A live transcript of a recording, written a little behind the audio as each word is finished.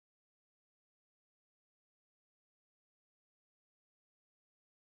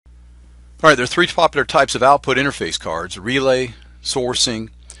Alright, there are three popular types of output interface cards: relay, sourcing,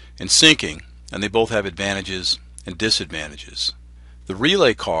 and sinking, and they both have advantages and disadvantages. The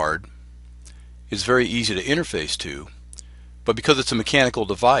relay card is very easy to interface to, but because it's a mechanical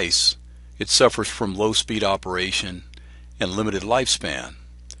device, it suffers from low speed operation and limited lifespan.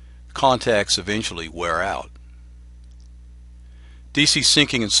 Contacts eventually wear out. DC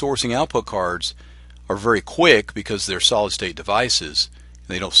sinking and sourcing output cards are very quick because they're solid state devices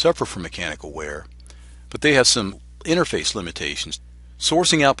and they don't suffer from mechanical wear, but they have some interface limitations.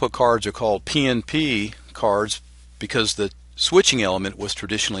 Sourcing output cards are called PNP cards because the switching element was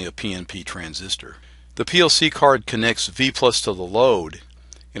traditionally a PNP transistor. The PLC card connects V+ to the load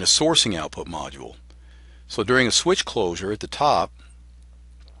in a sourcing output module. So during a switch closure at the top,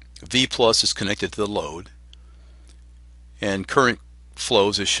 V+ is connected to the load and current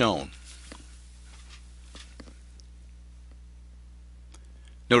flows as shown.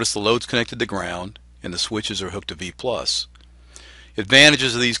 Notice the load's connected to ground and the switches are hooked to V+.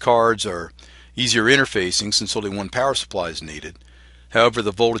 Advantages of these cards are easier interfacing since only one power supply is needed. However,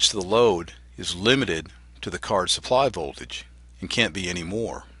 the voltage to the load is limited to the card supply voltage and can't be any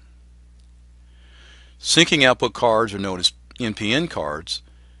more. Sinking output cards are known as NPN cards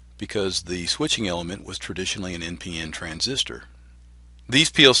because the switching element was traditionally an NPN transistor.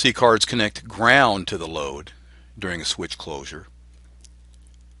 These PLC cards connect ground to the load during a switch closure.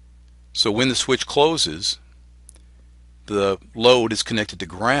 So when the switch closes, the load is connected to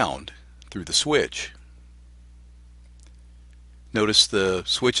ground through the switch. Notice the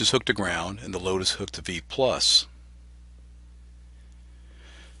switch is hooked to ground and the load is hooked to V+.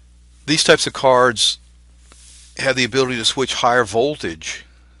 These types of cards have the ability to switch higher voltage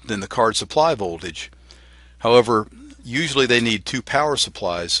than the card supply voltage. However, usually they need two power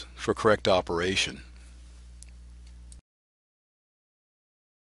supplies for correct operation.